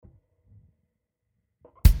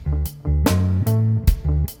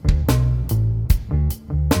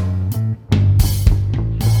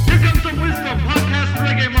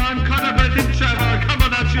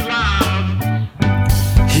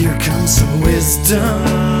wisdom,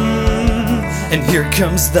 and here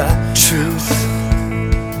comes the truth.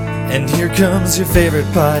 And here comes your favorite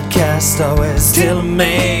podcast, always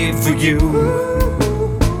tailor-made for you.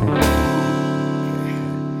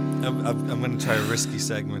 I'm going to try a risky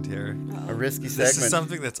segment here. A risky segment. This is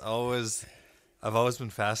something that's I've always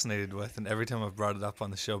been fascinated with, and every time I've brought it up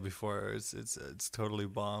on the show before, it's totally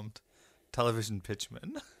bombed. Television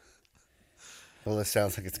pitchmen. Well, this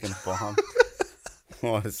sounds like it's going to bomb.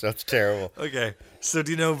 Oh, this sounds terrible. Okay, so do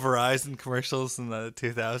you know Verizon commercials in the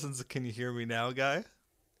 2000s? Can you hear me now, guy?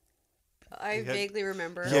 I vaguely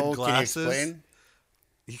remember. He had No, glasses. can you explain?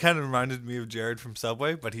 He kind of reminded me of Jared from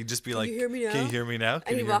Subway, but he'd just be like, you hear me now? "Can you hear me now?" Can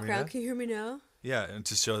And you you hear walk me around, now? can you hear me now? Yeah, and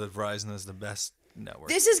to show that Verizon is the best network.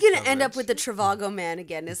 This is going to end up coverage. with the Trivago man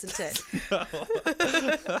again, isn't it? But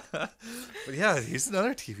yeah, he's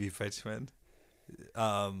another TV pitchman.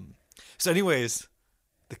 So anyways,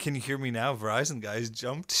 the Can You Hear Me Now Verizon guys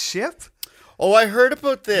jumped ship. Oh, I heard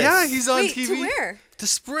about this. Yeah, he's on Wait, TV. to where? To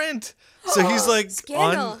Sprint. So he's like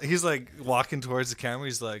Scandal. he's like walking towards the camera.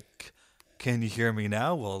 He's like, "Can you hear me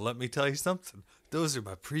now?" Well, let me tell you something. Those are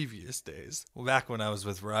my previous days. Well, back when I was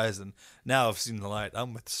with Verizon. Now I've seen the light.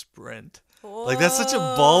 I'm with Sprint. Like, that's such a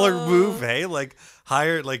baller move, hey? Like,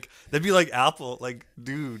 hire, like, that'd be like Apple. Like,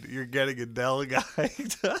 dude, you're getting a Dell guy,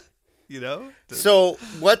 you know? So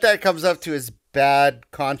what that comes up to is bad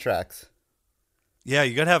contracts. Yeah,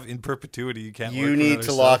 you gotta have in perpetuity. You can't. You work need without a to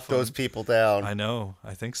cell lock phone. those people down. I know.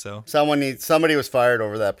 I think so. Somebody was fired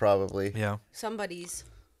over that probably Yeah, Somebody's.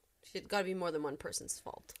 It got to be more than one person's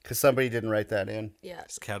fault. because somebody didn't write that in. Yeah.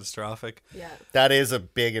 it's catastrophic. Yeah. That is a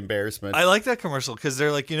big embarrassment. I like that commercial because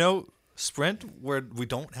they're like, Sprint, where we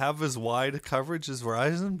don't have as wide coverage as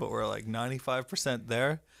Verizon, but we're like 95%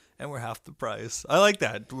 there, and we're half the price. I like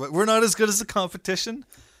that. We're not as good as the competition,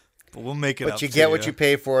 but we'll make it up. But you to get what you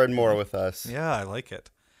pay for and more with us. Yeah, I like it.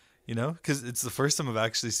 Because it's the first time I've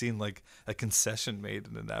actually seen like a concession made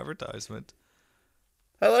in an advertisement.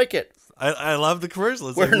 I like it. I love the commercial.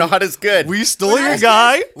 It's We're like, not as good. We stole We're your not as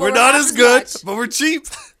guy. good, but We're we're not half as as good, much. but we're cheap.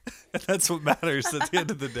 And that's what matters at the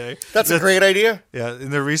end of the day. That's a great idea. Yeah,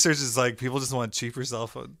 and the research is like people just want cheaper cell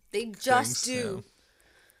phone. They just things, do.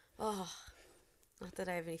 Oh, not that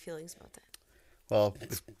I have any feelings about that. Well,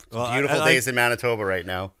 it's Well, beautiful I days in Manitoba right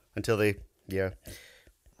now until we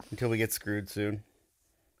get screwed soon.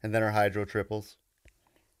 And then our hydro triples.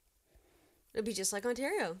 It'd be just like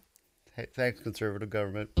Ontario. Hey, thanks, conservative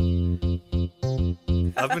government.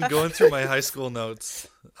 I've been going through my high school notes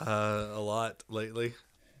a lot lately.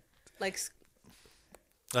 Like,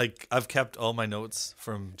 Like I've kept all my notes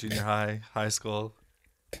from junior high, high school,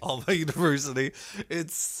 all my university.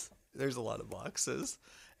 There's a lot of boxes,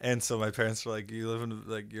 and so my parents were like, "You live in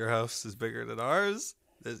like your house is bigger than ours.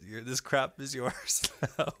 This crap is yours."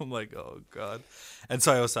 I'm like, "Oh God," and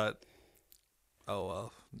so I always thought, "Oh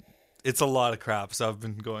well, it's a lot of crap." So I've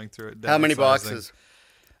been going through it. How many downsizing.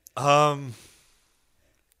 boxes?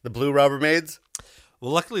 The blue Rubbermaids?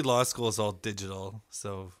 Well, luckily law school is all digital,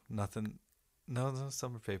 so nothing. No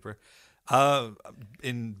summer paper.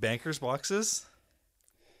 In bankers boxes,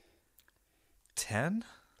 10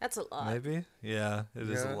 that's a lot. maybe. Yeah, it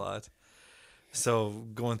is Yeah. a lot. So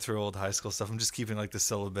going through old high school stuff, I'm just keeping like the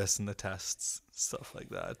syllabus and the tests, stuff like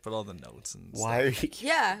that. But all the notes and Why are stuff, you...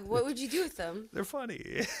 Yeah, what would you do with them? they're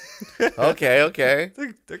funny. Okay.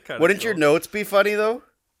 they're kind of. Wouldn't your notes be funny, though?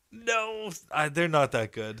 No, they're not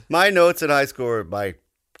that good. My notes in high school were my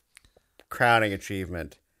crowning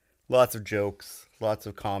achievement. Lots of jokes, lots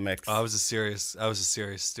of comics. I was a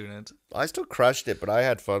serious student. I still crushed it, but I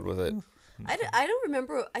had fun with it. I don't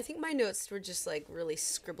remember. I think my notes were just like really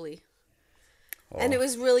scribbly. Oh. And it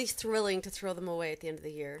was really thrilling to throw them away at the end of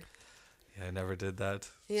the year. Yeah, I never did that.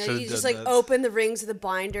 You just done like that. open the rings of the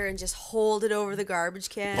binder and just hold it over the garbage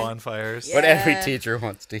can. bonfires. Yeah. What every teacher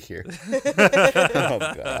wants to hear. Oh,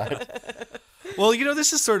 God. Well,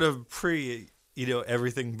 this is sort of pre,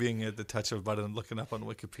 everything being at the touch of a button, looking up on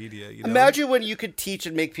Wikipedia. Imagine when you could teach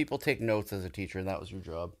and make people take notes as a teacher, and that was your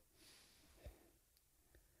job.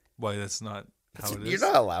 Why that's not how it is. You're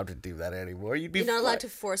not allowed to do that anymore. You'd be You're not allowed to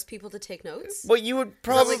force people to take notes? Well, you would Is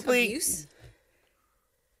that like probably... abuse?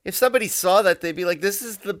 If somebody saw that, they'd be like, this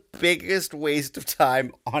is the biggest waste of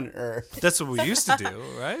time on earth. That's what we used to do,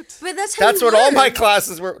 right? But that's how That's you what all learn. my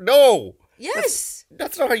classes were. No! Yes.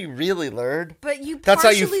 That's not how you really learn. But you That's how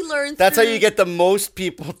partially you learn That's how through- you get the most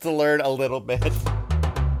people to learn a little bit.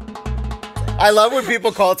 I love when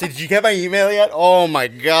people call and say, did you get my email yet? Oh my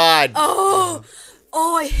God. Oh,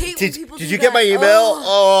 Oh, I hate when Did people you do get my that. email?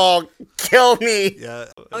 Oh. Oh, kill me. Yeah.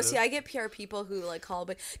 Oh, see, I get PR people who like call,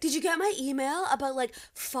 but did you get my email about like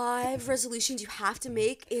 5 resolutions you have to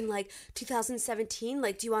make in like 2017?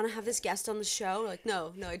 Like, do you want to have this guest on the show? Like,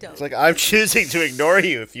 no, I don't. It's like, I'm choosing to ignore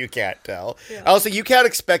you if you can't tell. Also, you can't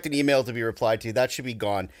expect an email to be replied to. That should be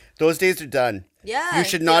gone. Those days are done. Yeah, You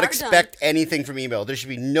should they not are expect anything from email. There should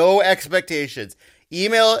be no expectations.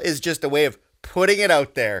 Email is just a way of putting it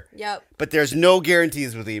out there. Yep. But there's no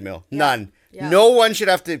guarantees with email. None. Yeah. No one should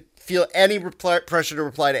have to feel any pressure to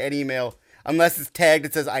reply to any email unless it's tagged.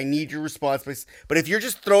 It says, I need your response. But if you're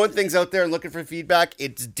just throwing things out there and looking for feedback,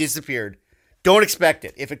 it's disappeared. Don't expect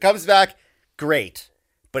it. If it comes back, great.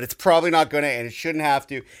 But it's probably not going to, and it shouldn't have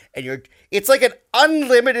to. And it's like an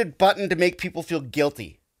unlimited button to make people feel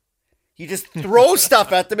guilty. You just throw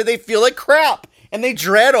stuff at them and they feel like crap. And they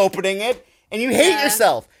dread opening it. And you hate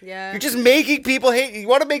yourself. Yeah. You're just making people hate. You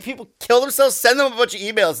want to make people kill themselves? Send them a bunch of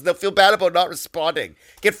emails and they'll feel bad about not responding.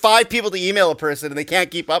 Get 5 people to email a person and they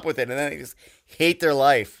can't keep up with it. And then they just hate their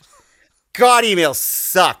life. God, email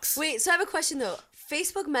sucks. Wait, so I have a question though.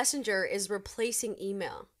 Facebook Messenger is replacing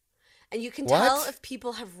email. And you can What? tell if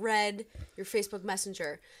people have read your Facebook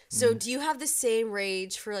Messenger. So do you have the same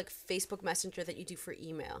rage for like Facebook Messenger that you do for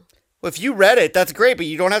email? Well, if you read it, that's great, but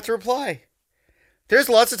you don't have to reply. There's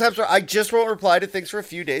lots of times where I just won't reply to things for a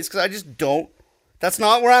few days because I just don't. That's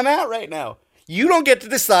not where I'm at right now. You don't get to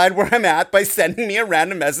decide where I'm at by sending me a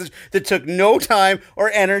random message that took no time or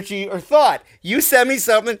energy or thought. You send me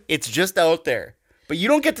something, it's just out there. But you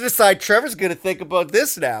don't get to decide Trevor's going to think about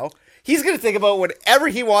this now. He's going to think about whatever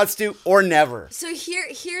he wants to or never. So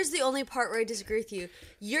here's the only part where I disagree with you.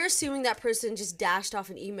 You're assuming that person just dashed off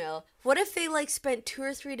an email. What if they like spent 2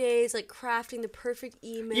 or 3 days like crafting the perfect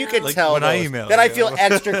email? You can Like tell when I those. email Then I you. feel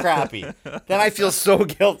extra crappy. Then I feel so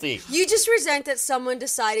guilty. You just resent that someone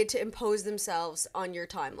decided to impose themselves on your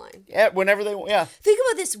timeline. Yeah, whenever they yeah. Think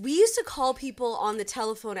about this. We used to call people on the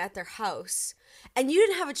telephone at their house, and you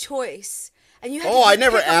didn't have a choice. And you had to Oh, I just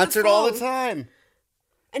never pick up answered all the phone. time.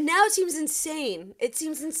 And now it seems insane. It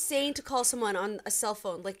seems insane to call someone on a cell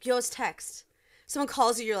phone. Like, yo, it's text. Someone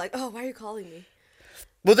calls you, you're like, oh, why are you calling me?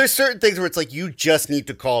 Well, there's certain things where it's like, you just need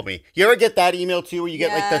to call me. You ever get that email too, where you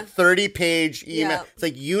get like Yeah. the 30-page email? Yeah. It's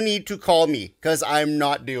like, you need to call me because I'm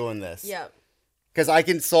not doing this. Yep. Because I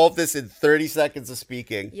can solve this in 30 seconds of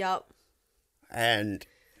speaking. Yep. And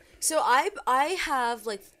So I have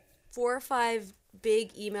like 4 or 5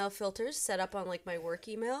 big email filters set up on like my work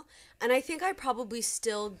email, and I think I probably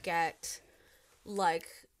still get like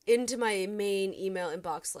into my main email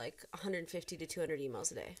inbox like 150 to 200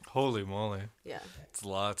 emails a day. Holy moly. Yeah. It's a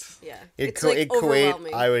lot. Yeah. in, It's like in Kuwait,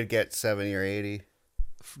 overwhelming. I would get 70 or 80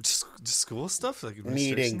 Just school stuff? Like meetings,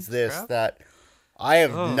 administration this, crap? that. I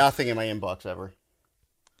have Oh. nothing in my inbox ever.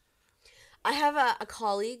 I have a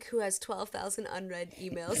colleague who has 12,000 unread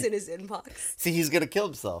emails in his inbox. See, he's going to kill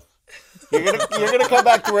himself. You're gonna come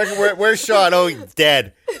back to work. Where's Sean? Oh, he's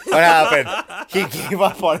dead. What happened? He gave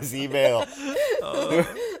up on his email.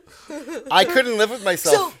 I couldn't live with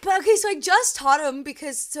myself. So I just taught him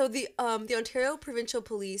because the Ontario Provincial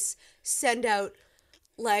Police send out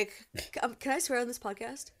like can I swear on this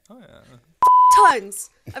podcast? Oh, yeah. Tons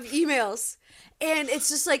of emails, and it's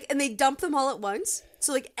just like, and they dump them all at once.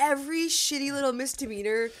 So like every shitty little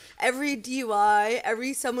misdemeanor, every DUI,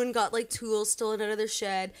 every someone got like tools stolen out of their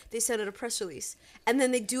shed, they send out a press release, and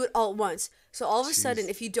then they do it all at once. So all of a sudden,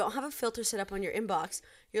 if you don't have a filter set up on your inbox,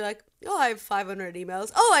 you're like, oh, I have 500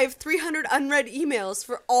 emails. Oh, I have 300 unread emails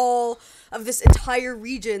for all of this entire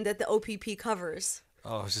region that the OPP covers.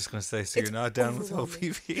 Oh, I was just going to say, so It's you're not down with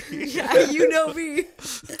overwhelming. OPP? Yeah, you know me.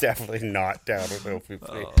 Definitely not down with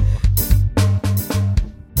OPP.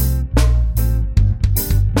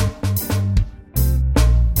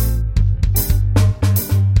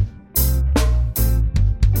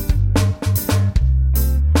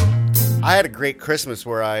 I had a great Christmas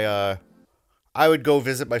where I would go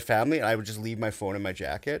visit my family and I would just leave my phone in my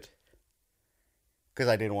jacket because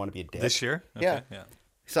I didn't want to be a dick. This year? Yeah. Yeah.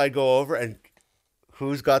 So I'd go over and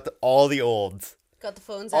who's got all the olds? Got the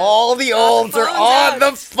phones out. All the olds are phones on out.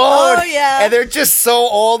 the phone. Oh, yeah. And they're just so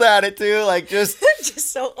old at it too. Like just,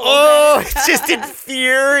 Just so old. oh, it's just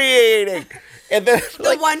infuriating. And then The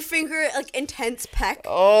like, one finger, like, intense peck.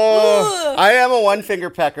 oh, Ugh. I am a one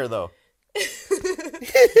finger pecker though.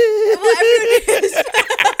 Well, everyone is.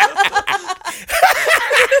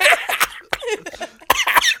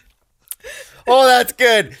 Oh, that's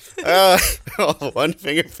good. One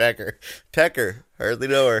finger pecker. Hardly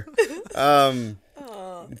know her.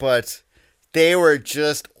 But they were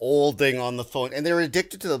just olding on the phone, and they were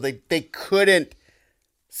addicted to them. They couldn't.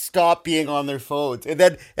 stop being on their phones. And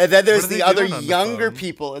then there's are they the other doing on the younger phone?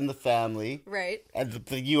 people in the family. Right. And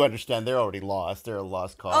you understand they're already lost. They're a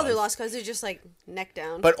lost cause. Oh, they're lost because they're just like neck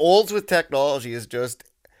down. But olds with technology is just.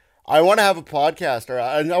 I want to have a podcast or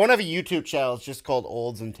I want to have a YouTube channel. It's just called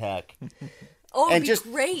Olds and Tech. oh, it'd and be just-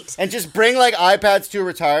 great. And just bring like iPads to a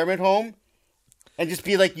retirement home. And just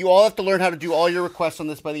be like, you all have to learn how to do all your requests on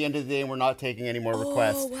this by the end of the day, and we're not taking any more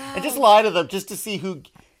requests. wow. And just lie to them just to see who.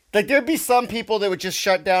 Like, there'd be some people that would just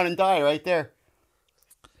shut down and die right there.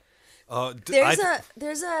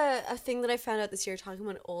 There's a thing that I found out this year talking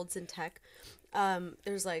about olds in tech.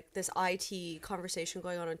 There's like this IT conversation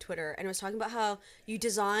going on Twitter, and it was talking about how you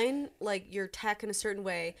design like your tech in a certain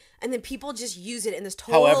way, and then people just use it in this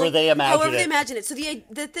total However they imagine it. So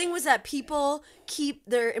the thing was that people keep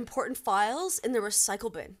their important files in the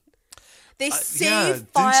recycle bin. They save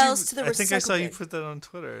files to the recycle bin. I think I saw you put that on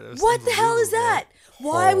Twitter. That was What the hell is unbelievable. that?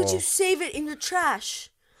 Why would you save it in your trash?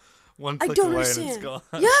 One I click don't away understand. and it's gone.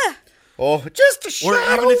 Yeah. Oh, just a Or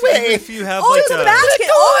shot even away. if you have Oh, like it's a a basket.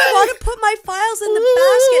 Oh, I want to put my files in the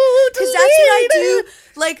basket because that's what I do.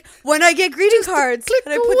 Like when I get greeting cards,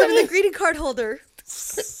 and I put them in the greeting card holder.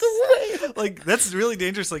 like that's really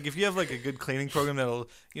dangerous. Like if you have like a good cleaning program that'll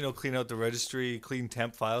clean out the registry, clean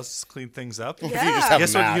temp files, just clean things up. If you Yeah. just have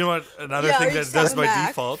Guess a what? Mac. You know what? Another Yeah, thing or that just does have a by Mac.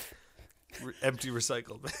 default, empty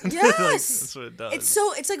recycle bin. Yes. Like, that's what it does.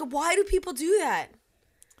 It's like why do people do that?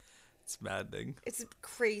 It's maddening. It's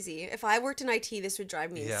crazy. If I worked in IT, this would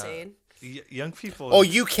drive me Yeah. insane. Young people. Oh,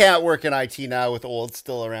 you can't work in IT now with old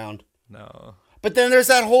still around. No. But then there's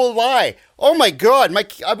that whole lie. Oh my God,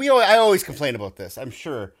 I always complain about this. I'm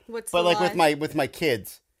sure. What's but the like lie? with my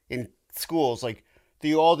kids in schools, like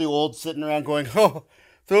all the old sitting around going, oh,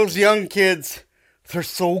 those young kids, they're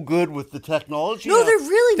so good with the technology. No, now. they're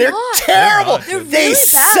really They're not. terrible. They're not. They They're really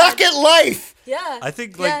suck bad. at life. Yeah. I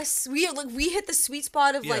think, like- yes, we hit the sweet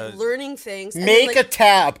spot of Yeah. like learning things. and Make then, a like,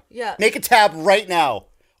 tab. Yeah. Make a tab right now.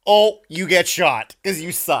 Oh, you get shot because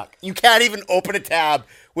you suck. You can't even open a tab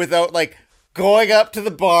without like going up to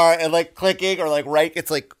the bar and like clicking or like right. It's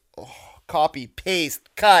like copy, paste,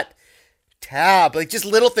 cut, tab. Like just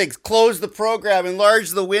little things. Close the program,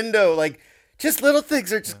 enlarge the window. Like just little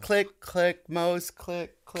things are just click, click, mouse,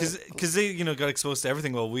 click, click. Because they got exposed to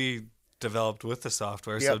everything while we developed with the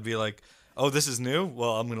software. So Yep. it'd be like, oh, this is new.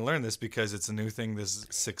 Well, I'm going to learn this because it's a new thing. This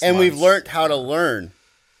 6 And months. we've learned how to learn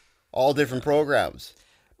all different programs.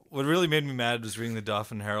 What really made me mad was reading the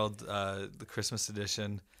Dauphin Herald, the Christmas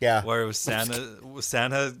edition. Yeah. Where it was Santa.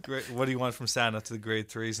 What do you want from Santa to the grade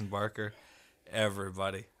 3s and Barker?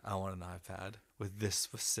 Everybody, I want an iPad with this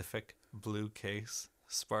specific blue case,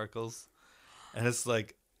 sparkles. And it's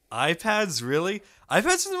like, iPads, really?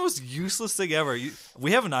 iPads are the most useless thing ever.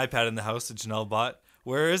 We have an iPad in the house that Janelle bought.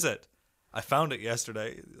 Where is it? I found it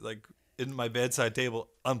yesterday, like in my bedside table,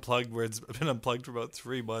 unplugged, where it's been unplugged for about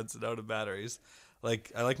 3 months and out of batteries.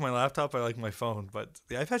 Like, I like my laptop, I like my phone, but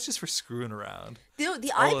the iPad's just for screwing around. The all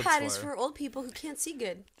it's iPad is for. for old people who can't see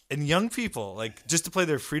good. And young people, like, just to play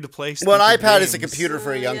their free-to-play Well, an stupid iPad is a games. computer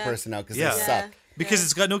for a young Yeah. person now because Yeah. they Yeah. suck. Because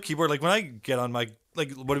it's got no keyboard. Like, when I get on my,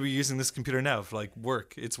 like, what are we using this computer now? For, like,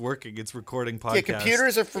 work. It's working. It's recording podcasts. Yeah,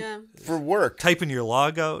 computers are Yeah. for work. Typing your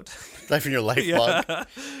log out. Life in your life log.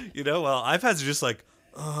 Well, iPads are just like,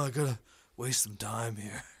 oh, I gotta waste some time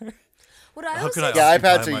here. What I How also can I Yeah, occupy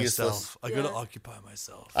iPads are myself? useless. I gotta Yeah. occupy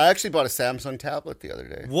myself. I actually bought a Samsung tablet the other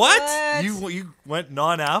day. What? What? You went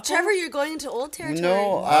non-Apple? Trevor, you're going into old territory.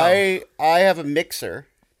 No, I have a mixer,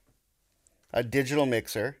 a digital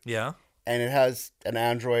mixer, Yeah. and it has an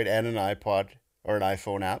Android and an iPod or an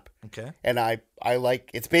iPhone app. Okay. And I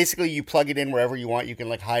like it's basically you plug it in wherever you want. You can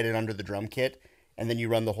like hide it under the drum kit, and then you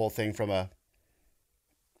run the whole thing from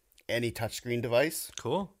any touchscreen device.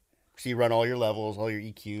 Cool. So you run all your levels, all your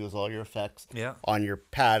EQs, all your effects Yeah. on your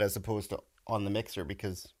pad as opposed to on the mixer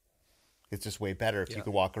because it's just way better if you Yeah.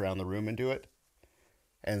 could walk around the room and do it.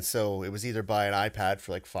 And so it was either buy an iPad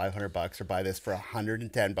for like $500 or buy this for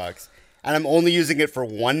 $110. And I'm only using it for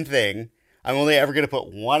one thing. I'm only ever going to put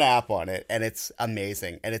one app on it, and it's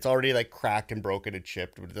amazing. And it's already like cracked and broken and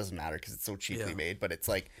chipped, but it doesn't matter because it's so cheaply Yeah. made. But it's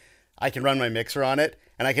like I can run my mixer on it,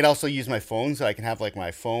 and I can also use my phone, so I can have like my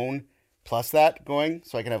phone plus that going,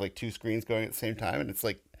 so I can have like 2 screens going at the same time, and it's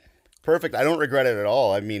like perfect. I don't regret it at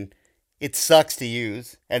all. I mean, it sucks to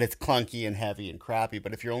use, and it's clunky and heavy and crappy,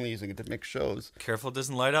 but if you're only using it to mix shows, Careful it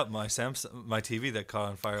doesn't light up my TV that caught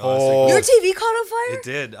on fire Oh. last Your week. TV caught on fire? It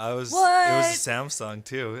did. It was What? a Samsung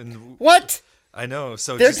too. And what? I know.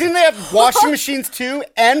 So Didn't they have washing machines too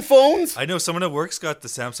and phones? I know someone at work's got the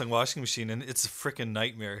Samsung washing machine, and it's a freaking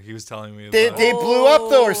nightmare. He was telling me about They it. blew up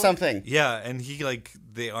though or something. Yeah, and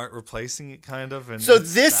they aren't replacing it, kind of. And So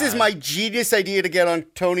it's this is bad. my genius idea to get on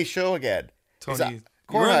Tony's show again. Tony.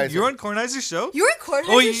 Kornheiser. You're on Kornheiser's show. You were at Kornheiser's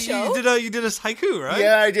Oh, you show? you did a haiku, right?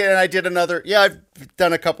 Yeah, I did, and I did another. Yeah, I've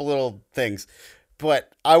done a couple little things,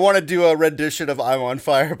 but I want to do a rendition of "I'm on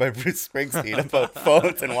Fire" by Bruce Springsteen about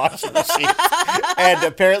phones and washing machines. And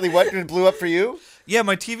apparently, what blew up for you? Yeah,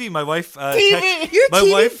 my TV. My wife. TV! Your my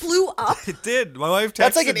TV wife blew up? It did. My wife texted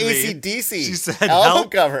That's like an me. AC/DC She said, album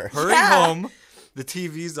 "Help! cover." Hurry Yeah. home! The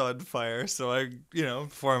TV's on fire." So I,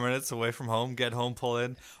 4 minutes away from home, get home, pull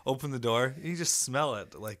in, open the door, and you just smell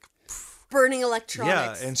it like. Burning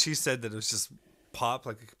electronics. Yeah, and she said that it was just pop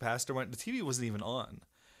like a capacitor went. The TV wasn't even on.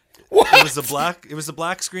 What? It was a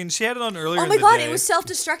black screen. She had it on earlier. Oh in my the god, day. it was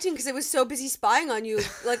self-destructing because it was so busy spying on you,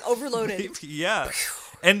 like overloaded. Yeah.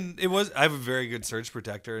 And it was. I have a very good surge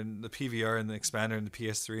protector, and the PVR and the expander and the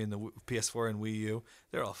PS3 and the PS4 and Wii U,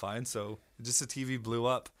 they're all fine. So just the TV blew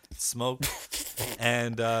up, smoked,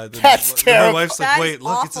 and That's my terrible. wife's like, That is "Wait,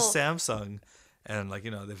 look, it's a awful. Samsung," and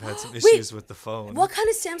they've had some Wait, issues with the phone. What kind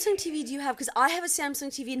of Samsung TV do you have? Because I have a Samsung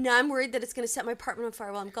TV, and now I'm worried that it's going to set my apartment on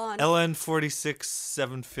fire while I'm gone.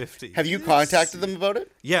 LN46750. Have you contacted them about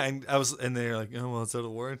it? Yeah, and they're like, "Oh well, it's out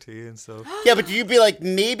of warranty," and so Yeah, but you'd be like,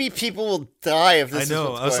 maybe people will die if this I know. is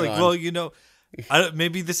what's I was going like, on. well,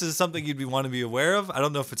 maybe this is something you'd want to be aware of. I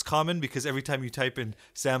don't know if it's common because every time you type in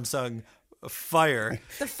Samsung fire,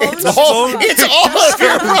 The phone's it's all of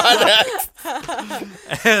your products.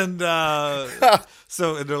 and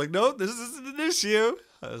and they're like, no, this isn't an issue.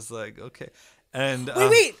 I was like, okay, and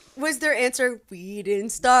Wait, was their answer, we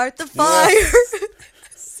didn't start the fire?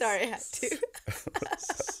 Sorry, I had to.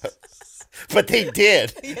 But they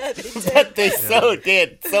did. Yeah, they did. But they so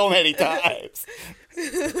did so many times.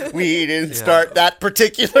 We didn't start that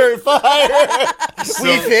particular fire.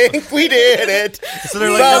 We think we did it. So they're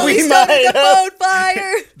like, but no, we We started might the have. phone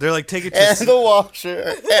fire. they're like, take it And to the washer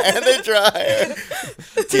and the dryer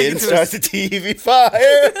didn't start the TV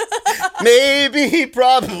fire. Maybe,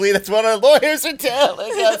 probably, that's what our lawyers are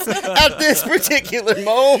telling us at this particular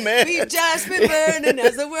moment. We've just been burning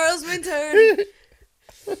as the world's been turning.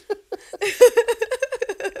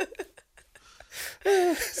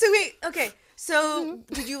 So wait, okay. So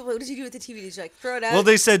what did you do with the TV? Did you throw it out? well,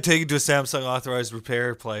 they said take it to a Samsung authorized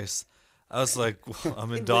repair place. I was like, well,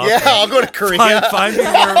 I'm in Dauphin. Yeah, I'll go to Korea.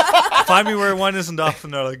 Find me where one is in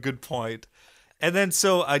Dauphin. They're like, good point. And then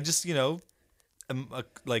so I just I'm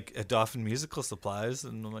like at Dauphin Musical Supplies,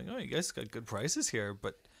 and I'm like, oh, you guys got good prices here,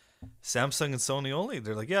 but Samsung and Sony only.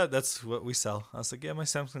 They're like, yeah, that's what we sell. I was like, yeah, my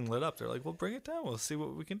Samsung lit up. They're like, well, bring it down. We'll see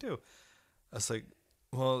what we can do. I was like,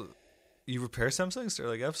 well, you repair Samsungs? They're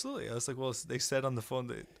like, absolutely. I was like, well, they said on the phone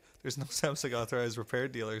that there's no Samsung authorized repair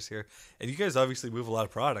dealers here, and you guys obviously move a lot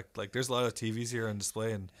of product. Like, there's a lot of TVs here on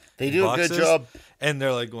display, and They do a good boxes. job. And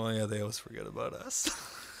they're like, well, yeah, they always forget about us.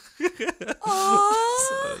 Aww. So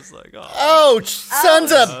I was like, oh, Ouch!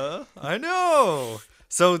 Sons of. I know.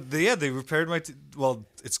 So they repaired my. Well,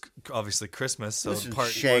 it's obviously Christmas, so This is part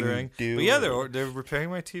Shang ordering. Du. But yeah, they're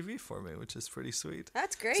repairing my TV for me, which is pretty sweet.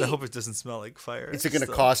 That's great. So I hope it doesn't smell like fire. Is it going to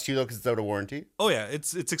So- cost you though because it's out of warranty? Oh yeah,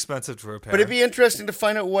 it's expensive to repair. But it'd be interesting to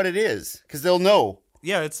find out what it is because they'll know.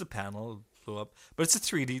 yeah, it's a panel blew up, but it's a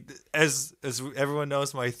 3D. As everyone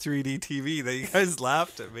knows, my 3D TV that you guys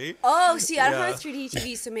laughed at me. Oh, see, I don't Yeah. have a 3D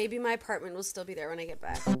TV, so maybe my apartment will still be there when I get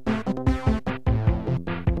back.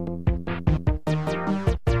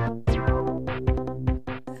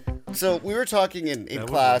 So we were talking in would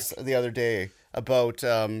class the other day about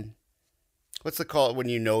what's the call when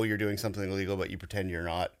you know you're doing something illegal but you pretend you're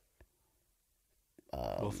not.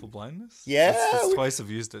 Willful blindness. yeah, that's we- twice I've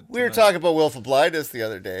used it. We were tonight. talking about willful blindness the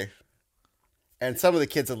other day. And some of the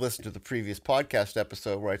kids had listened to the previous podcast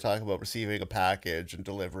episode where I talk about receiving a package and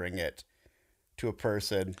delivering it to a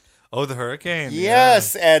person. Oh, the hurricane.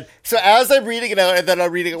 Yes, and so as I'm reading it out, and then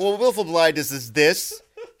I'm reading it, well, willful blindness is this.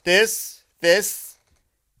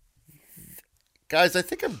 Guys, I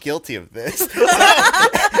think I'm guilty of this.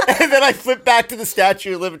 And then I flip back to the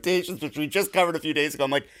statute of limitations, which we just covered a few days ago.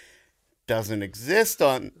 I'm like, doesn't exist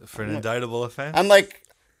on... Yeah. For an indictable offense. I'm like,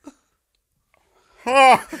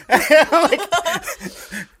 huh. I'm like,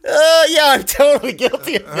 yeah, I'm totally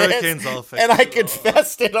guilty of this. Hurricane's all fake. And I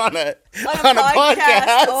confessed it on a podcast.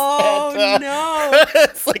 podcast. Oh, and, no.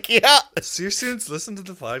 it's like, yeah. So your students listen to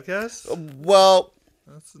the podcast? Well,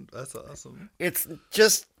 That's awesome. it's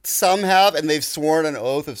just some have, and they've sworn an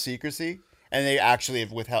oath of secrecy, and they actually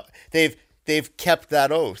have withheld. They've kept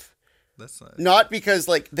that oath. That's not. Not because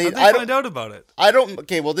like How'd they I find don't. out about it? I don't.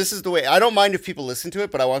 Okay, well, this is the way. I don't mind if people listen to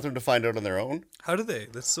it, but I want them to find out on their own. How do they?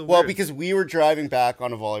 That's so Well, weird. because we were driving back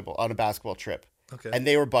on a basketball trip, Okay. and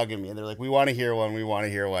they were bugging me, and they're like, "We want to hear one. We want to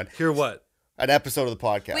hear one." Hear what? An episode of the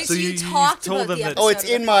podcast. Wait, So so you you talked told about them the that- episode Oh, it's of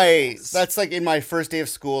the in my. podcast. That's like in my first day of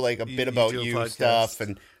school, like a You- bit you about do a you podcast. stuff,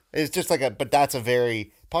 and it's just like a. But that's a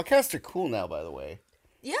very podcasts are cool now, by the way.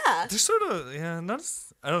 Yeah. They're sort of not.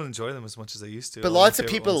 I don't enjoy them as much as I used to. But All lots my of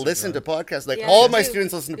favorite people ones are listen to gone. podcasts. Like Yeah, all they of my do.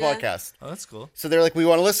 students listen to Yeah. podcasts. Oh, that's cool. So they're like, we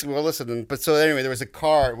want to listen, we want to listen. But so anyway, there was a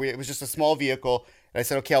car. It was just a small vehicle. And I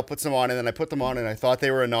said, okay, I'll put some on. And then I put them on, and I thought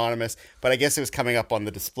they were anonymous, but I guess it was coming up on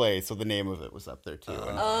the display, so the name of it was up there too.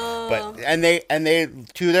 But they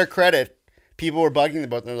to their credit, people were bugging them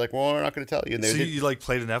about. It. They're like, well, we're not going to tell you. And they So did, you like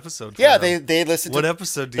played an episode? For yeah, them. they listened What to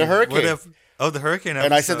episode? Do the you, hurricane. the hurricane episode.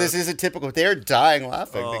 And I said, this isn't typical. They were dying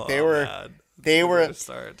laughing. Like they were, man. they Where were to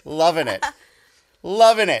start? loving it,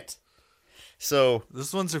 loving it. So.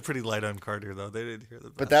 Those ones are pretty light on Carter though. They didn't hear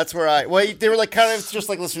the. But that's where they were like kind of just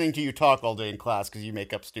like listening to you talk all day in class because you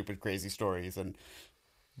make up stupid, crazy stories. And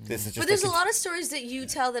this is just But there's like a lot of stories that you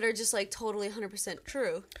tell that are just like totally 100%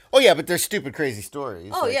 true. Oh, yeah, but they're stupid, crazy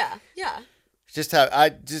stories. Oh, Like, yeah. Yeah. Just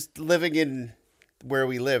just living in where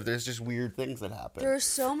we live, there's just weird things that happen. There are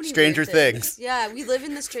so many Stranger weird Things. Yeah, we live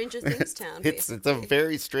in the Stranger Things town. It's a basically.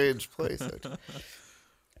 very strange place.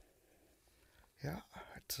 Yeah.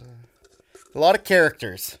 It's, a lot of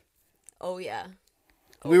characters. Oh, yeah.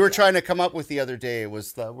 We were trying to come up with the other day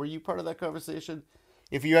were you part of that conversation?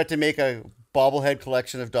 If you had to make a bobblehead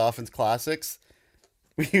collection of Dolphins classics,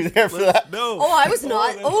 were you there for that? No. Oh, I was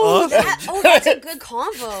not. That's a good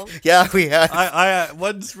convo. Yeah, we had. I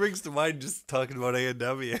one springs to mind just talking about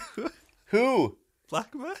A&W. Who?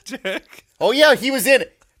 Black Magic. Oh yeah, he was in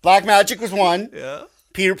it. Black Magic was one. Yeah.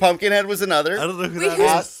 Peter Pumpkinhead was another. I don't know who Wait, that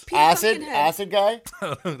who's- is. Peter Pumpkinhead. Acid guy. I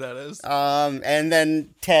don't know who that is. And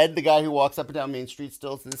then Ted, the guy who walks up and down Main Street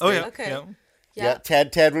still to this Oh day. yeah. Okay. Yeah. Yeah,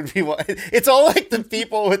 Ted would be one. It's all like the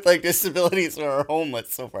people with like disabilities or are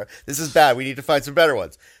homeless so far. This is bad. We need to find some better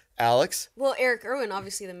ones. Alex? Well, Eric Irwin,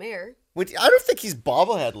 obviously the mayor. Which I don't think he's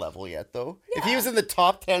bobblehead level yet, though. If he Yeah. was in the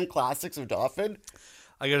top 10 classics of Dolphin,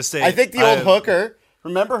 I gotta say. I think the old hooker.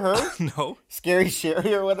 Remember her? No. Scary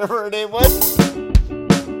Sherry or whatever her name was?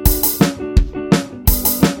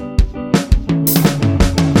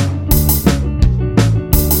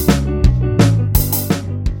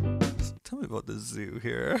 Tell me about the zoo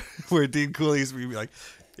here, where Dean Cooley used to be like,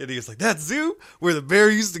 and he was like, that zoo where the bear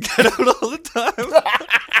used to get out all the time.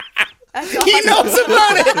 He knows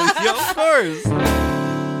about it! Yeah, of course.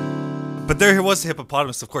 But there was a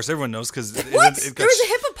hippopotamus, of course. Everyone knows because What? There was a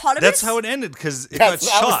hippopotamus? That's how it ended because it got That was-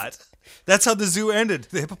 shot. That's how the zoo ended.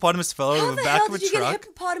 The hippopotamus fell out How of the the back hell of a did you get a truck.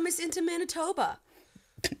 hippopotamus into Manitoba?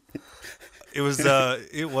 It was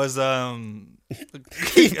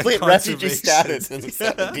He played refugee conservation. status in the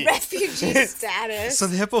 70s. Refugee status. So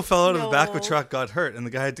the hippo fell out of the back of a No. truck, got hurt, and the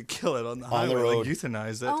guy had to kill it on the highway, road. like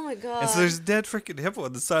euthanize it. Oh my God. And so there's a dead freaking hippo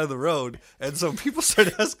on the side of the road, and so people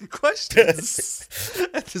started asking questions,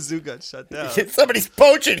 and the zoo got shut down. Somebody's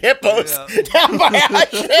poaching hippos Yeah. down by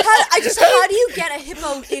Ashton. How do you get a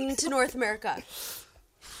hippo into North America?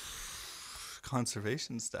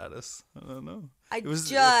 Conservation status. I don't know. That the is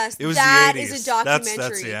 80s. a That's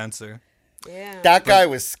documentary. the answer. Yeah. That guy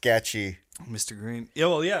was sketchy. Mr. Green. Yeah,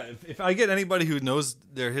 well, yeah. If I get anybody who knows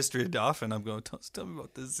their history of Dauphin, I'm going, tell me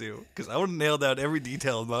about this zoo. Because I would have nailed out every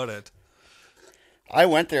detail about it. I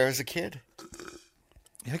went there as a kid.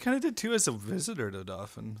 Yeah, I kind of did too as a visitor to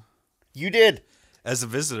Dauphin. You did. As a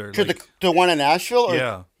visitor. To like, the one in Nashville? Or?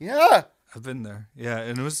 Yeah. Yeah. I've been there. Yeah,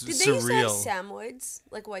 and it was Did they used to have surreal. Samoyeds?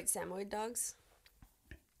 Like white Samoyed dogs?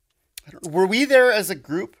 Were we there as a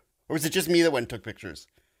group? Or was it just me that went and took pictures?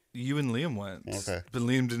 You and Liam went. Okay. But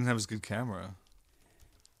Liam didn't have his good camera.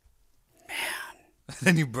 Man.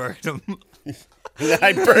 Then you burned him. And then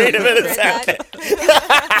I buried him in a sack.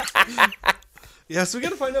 Yeah, so we got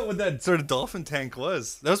to find out what that sort of dolphin tank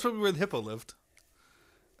was. That was probably where the hippo lived.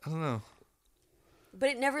 I don't know. But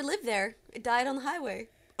it never lived there. It died on the highway.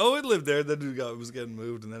 Oh, it lived there. Then it was getting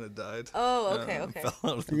moved, and then it died. Oh, okay, It okay. fell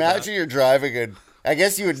out of the Imagine you're driving and I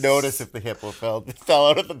guess you would notice if the hippo fell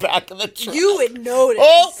out of the back of the truck. You would notice.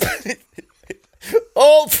 Oh!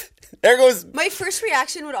 Oh! There goes. My first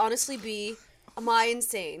reaction would honestly be, am I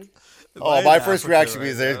insane? back. Oh, In my first Africa reaction right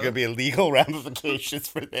is there's now. going to be legal ramifications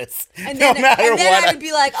for this. And no then, matter and then what. I would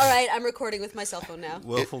be like, all right, I'm recording with my cell phone now.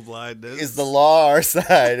 Willful blindness. Is the law our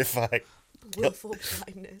side if I. Willful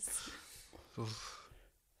blindness.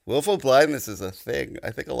 Willful blindness is a thing.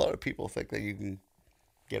 I think a lot of people think that you can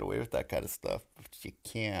get away with that kind of stuff, but you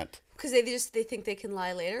can't. because they think they can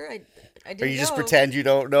lie later. I didn't Or you just know. pretend you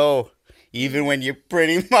don't know, even when you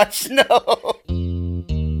pretty much know.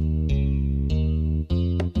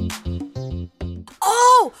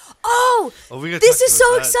 Oh, we gotta this talk is so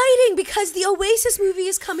about that. exciting because the Oasis movie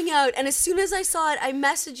is coming out, and as soon as I saw it, I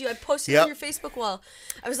messaged you. I posted it on Yep. your Facebook wall.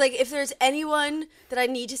 I was like, if there's anyone that I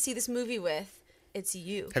need to see this movie with, it's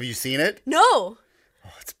you. Have you seen it? No.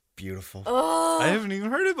 Oh, it's beautiful. I haven't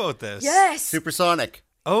even heard about this. Yes. Supersonic.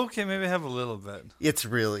 Okay, maybe I have a little bit. It's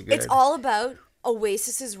really good. It's all about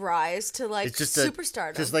Oasis's rise to like It's just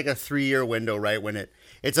superstardom. just like a 3-year window, right? When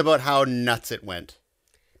it's about how nuts it went.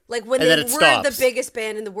 Like when And they then were it stops. the biggest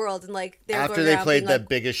band in the world, and like they were After going they around played being the like,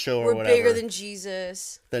 biggest show or we're whatever. bigger than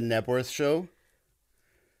Jesus. The Nebworth show.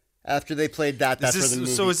 After they played that, that's where the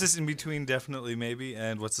movie. So is this in between Definitely Maybe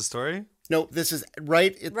and What's the Story? No, this is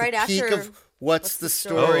right at Right the peak after of What's the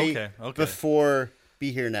Story Oh, okay. before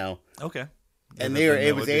Be Here Now. Okay. And Yeah, it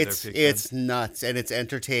that was would be their it's peak it's nuts and it's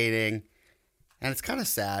entertaining. And it's kind of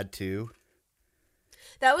sad too.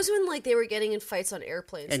 That was when like they were getting in fights on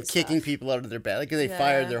airplanes And kicking stuff. people out of their band. Like they Yeah.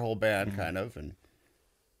 fired their whole band Mm-hmm. kind of, and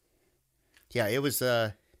yeah, it was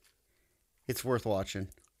it's worth watching.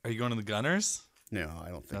 Are you going to the Gunners? No, I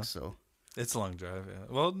don't think No? so. It's a long drive, yeah.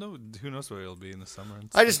 Well, no, who knows where it'll be in the summer. And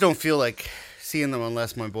I just don't feel like seeing them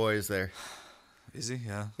unless my boy is there. Is he?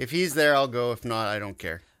 Yeah. If he's there, I'll go. If not, I don't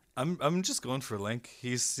care. I'm just going for Link.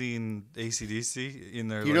 He's seen AC/DC in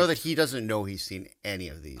there. You know that he doesn't know he's seen any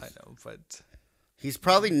of these. I know, but He's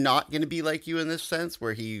probably not going to be like you in this sense,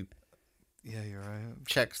 where he yeah, you're right.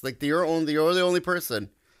 checks like you're the only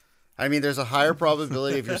person. I mean, there's a higher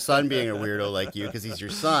probability of your son being a weirdo like you because he's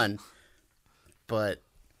your son, but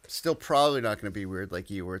still probably not going to be weird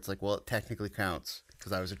like you, where it's like, well, it technically counts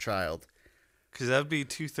because I was a child. Because that'd be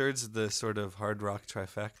 2/3 of the sort of hard rock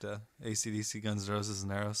trifecta: AC/DC, Guns N' Roses,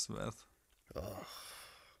 and Aerosmith.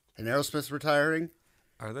 And Aerosmith's retiring.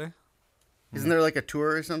 Are they? Isn't there like a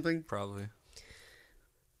tour or something? Probably.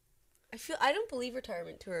 I don't believe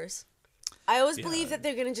retirement tours. I always believe that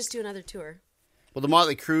they're gonna just do another tour. Well, the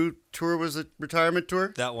Motley Crue tour was a retirement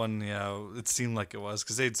tour. That one, yeah, it seemed like it was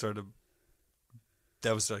because they'd sort of.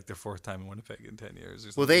 That was like their 4th time in Winnipeg in 10 years.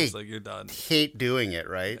 Or something. Well, they It's like you're done. hate doing it,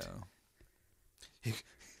 right? Yeah.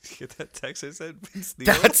 You get that text I sent? Vince Neil?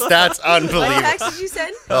 That's What unbelievable. text did you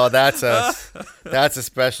send? Oh, that's a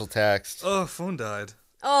special text. Oh, phone died.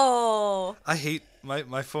 Oh, I hate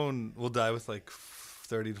my phone will die with like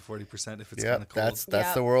 30 to 40% if it's Yeah, kind of cold. that's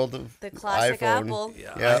Yeah. the world of the classic iPhone. Apple.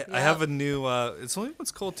 Yeah, Yeah. I have a new. It's only when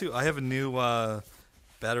it's cold too. I have a new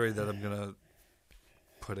battery that I'm gonna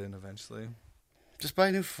put in eventually. Just buy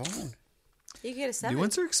a new phone. You can get a 7. New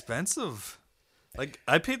ones are expensive. Like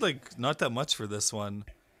I paid like not that much for this one,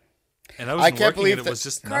 and I was I can't working believe and it that- was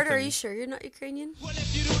just Carter, nothing. are you sure you're not Ukrainian? Well,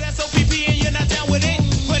 if you do, that's OPP and you're not down with it.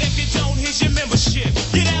 But if you don't, here's your membership.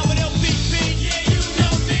 Get out with LP.